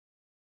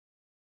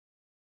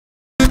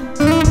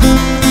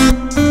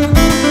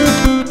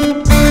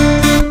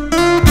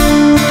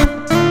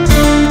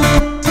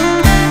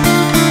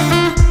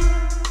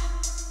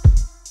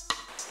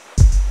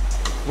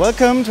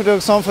welcome to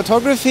Dirksón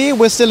Photography.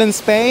 We're still in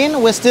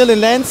Spain, we're still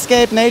in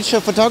landscape nature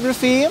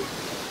photography,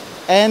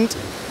 and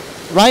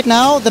right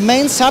now the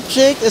main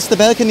subject is the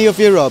balcony of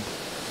Europe.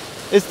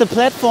 It's the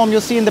platform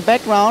you see in the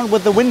background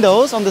with the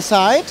windows on the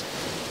side,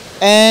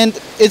 and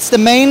it's the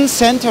main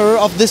center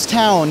of this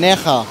town,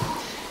 Nerja.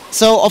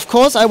 So of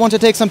course I want to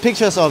take some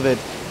pictures of it,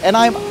 and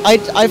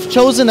I've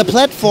chosen a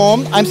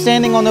platform. I'm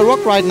standing on a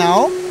rock right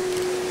now.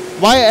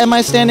 Why am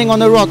I standing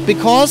on a rock?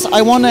 Because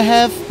I want to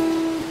have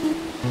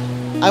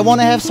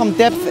some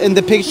depth in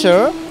the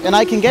picture, and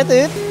I can get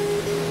it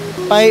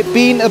by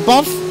being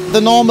above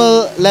the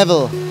normal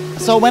level.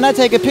 So when I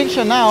take a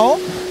picture now,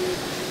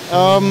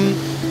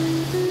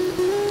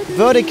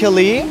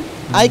 vertically,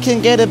 I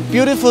can get a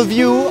beautiful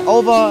view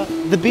over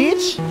the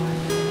beach.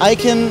 I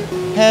can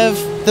have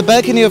the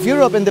balcony of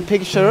Europe in the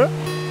picture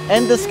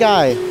and the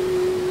sky.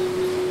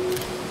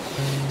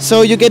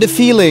 So you get a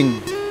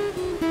feeling.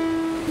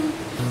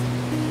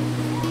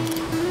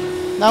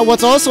 Now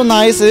what's also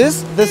nice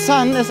is the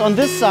sun is on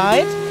this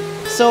side,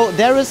 so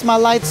there is my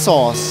light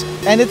source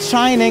and it's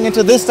shining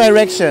into this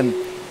direction.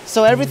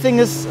 So everything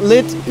is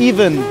lit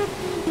even.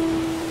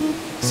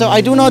 So I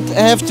do not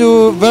have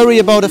to worry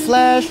about a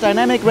flash,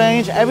 dynamic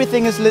range,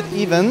 everything is lit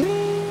even.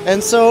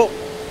 And so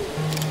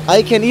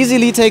I can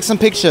easily take some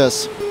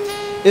pictures.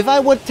 If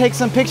I would take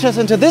some pictures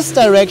into this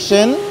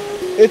direction,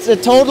 it's a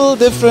total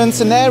different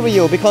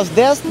scenario because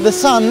there's the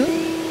sun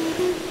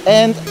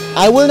and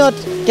I will not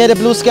get a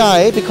blue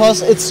sky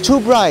because it's too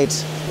bright.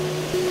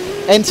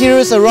 And here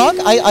is a rock.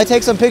 I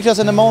take some pictures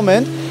in a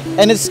moment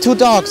and it's too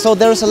dark, so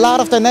there's a lot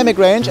of dynamic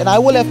range and I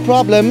will have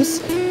problems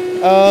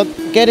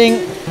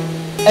getting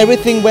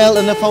everything well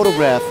in the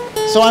photograph.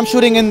 So I'm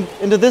shooting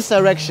into this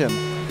direction.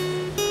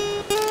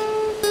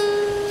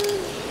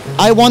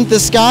 I want the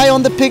sky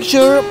on the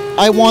picture,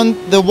 I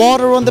want the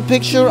water on the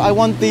picture, I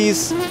want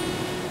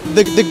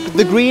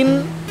the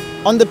green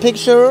on the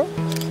picture.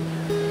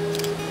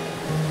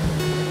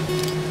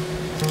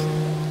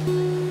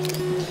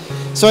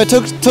 So I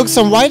took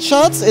some wide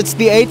shots. It's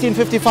the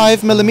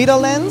 18-55mm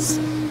lens.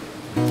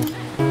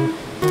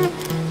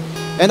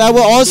 And I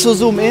will also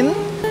zoom in.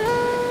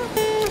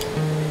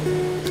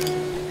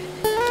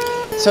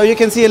 So you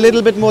can see a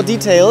little bit more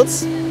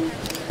details.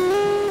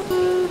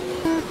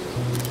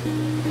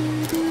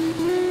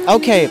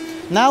 Okay,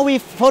 now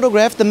we've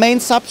photographed the main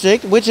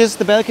subject, which is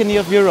the balcony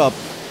of Europe.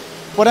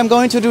 What I'm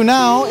going to do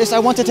now is I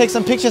want to take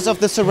some pictures of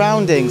the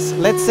surroundings.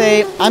 Let's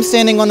say I'm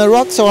standing on a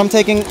rock, so I'm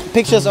taking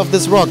pictures of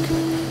this rock.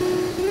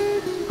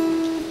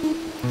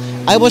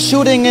 I was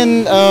shooting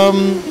in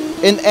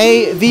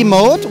AV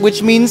mode,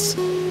 which means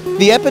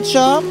the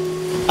aperture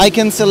I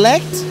can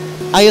select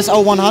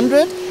ISO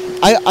 100.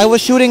 I was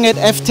shooting at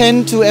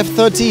f10 to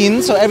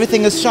f13, so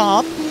everything is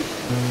sharp.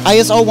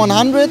 ISO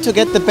 100 to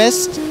get the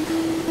best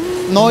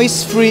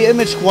noise-free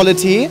image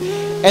quality,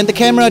 and the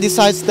camera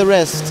decides the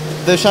rest,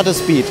 the shutter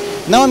speed.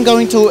 Now I'm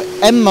going to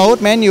M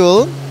mode,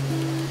 manual,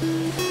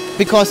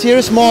 because here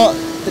is more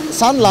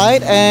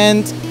sunlight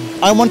and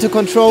I want to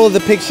control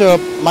the picture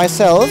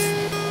myself.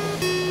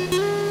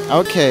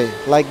 Okay,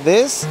 like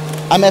this.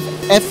 I'm at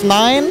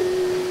f9,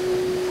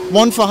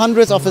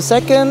 1/400th of a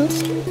second.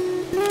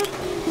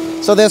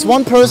 So there's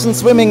one person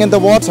swimming in the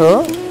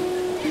water.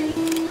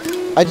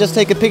 I just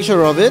take a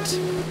picture of it.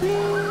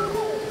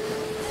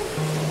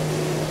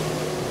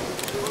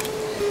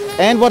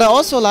 And what I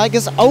also like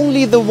is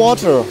only the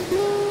water.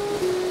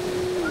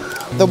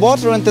 The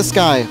water and the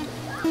sky.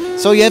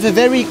 So you have a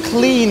very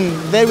clean,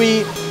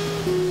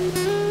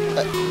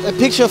 a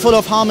picture full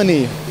of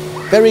harmony.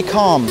 Very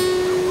calm.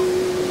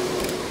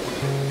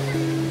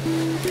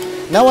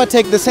 Now I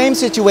take the same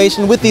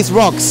situation with these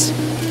rocks.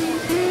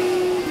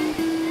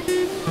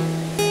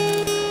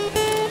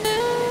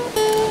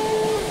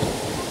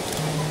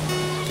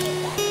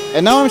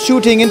 And now I'm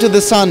shooting into the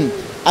sun.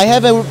 I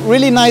have a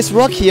really nice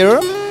rock here,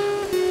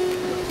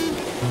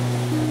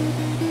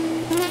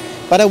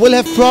 but I will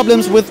have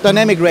problems with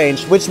dynamic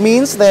range, which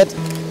means that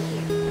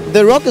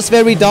the rock is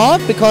very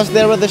dark because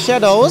there are the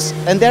shadows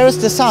and there is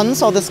the sun,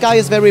 so the sky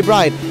is very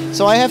bright.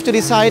 So I have to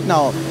decide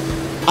now.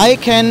 I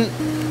can,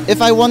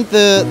 if I want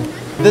the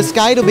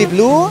sky to be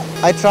blue,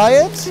 I try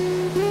it.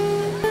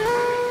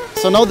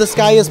 So now the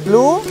sky is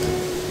blue,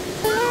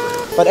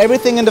 but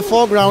everything in the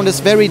foreground is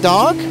very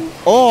dark.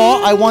 Or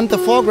I want the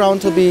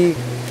foreground to be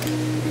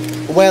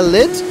well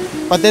lit,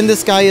 but then the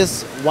sky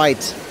is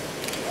white.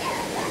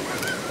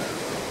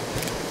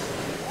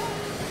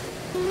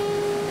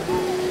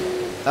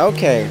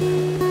 Okay.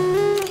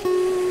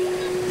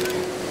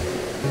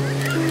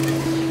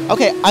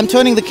 Okay, I'm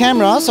turning the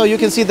camera so you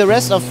can see the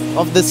rest of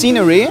the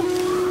scenery.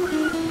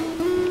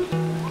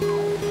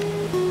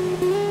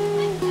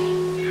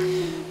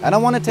 And I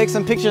want to take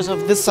some pictures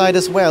of this side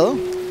as well.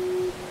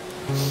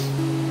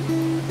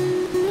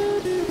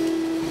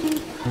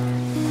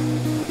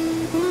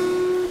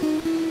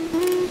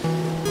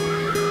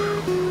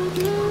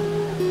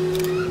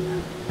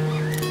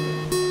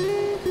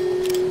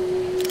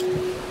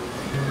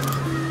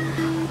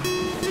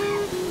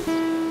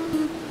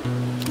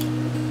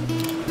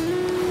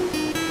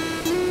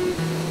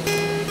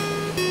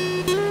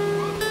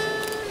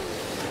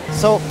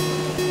 So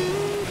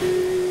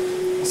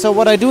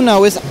what I do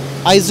now is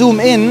I zoom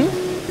in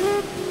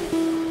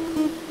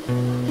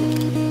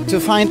to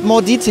find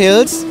more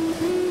details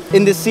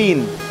in the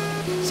scene.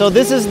 So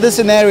this is the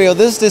scenario,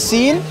 this is the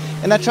scene,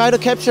 and I try to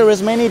capture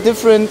as many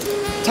different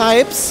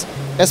types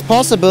as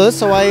possible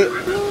so I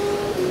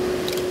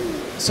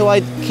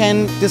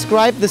can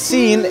describe the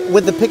scene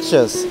with the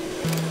pictures.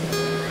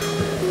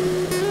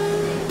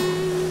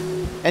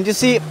 And you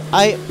see,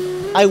 I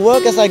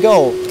work as I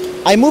go.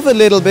 I move a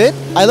little bit,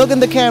 I look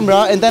in the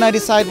camera, and then I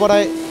decide what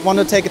I want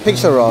to take a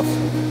picture of.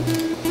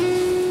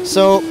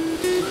 So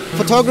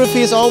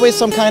photography is always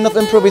some kind of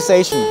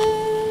improvisation.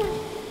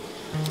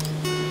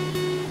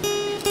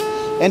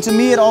 And to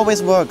me it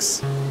always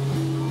works.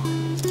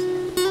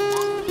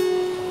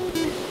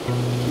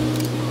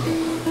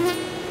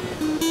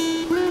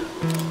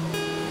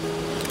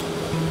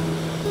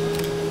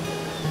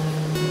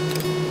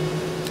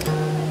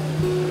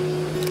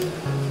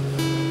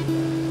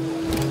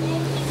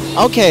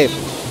 Okay,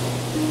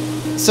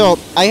 so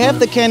I have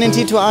the Canon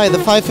T2i, the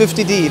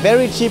 550D,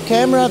 very cheap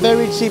camera,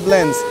 very cheap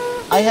lens.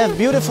 I have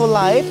beautiful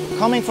light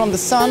coming from the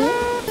sun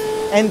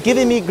and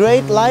giving me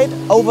great light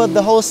over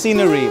the whole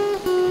scenery.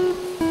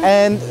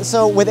 And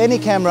so with any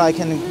camera I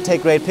can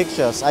take great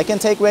pictures. I can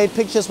take great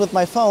pictures with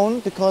my phone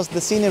because the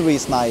scenery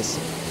is nice.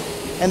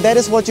 And that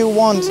is what you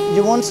want.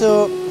 You want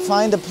to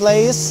find a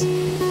place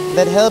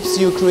that helps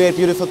you create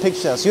beautiful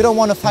pictures. You don't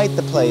want to fight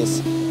the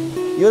place.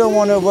 You don't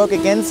want to work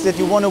against it,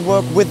 you want to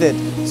work with it.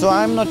 So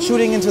I'm not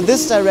shooting into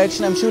this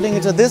direction, I'm shooting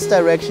into this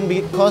direction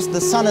because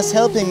the sun is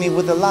helping me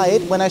with the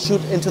light when I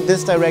shoot into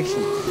this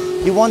direction.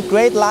 You want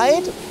great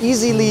light,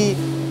 easily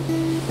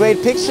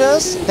great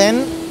pictures,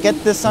 then get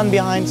the sun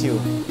behind you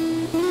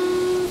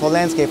for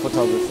landscape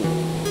photography.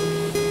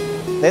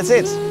 That's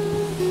it.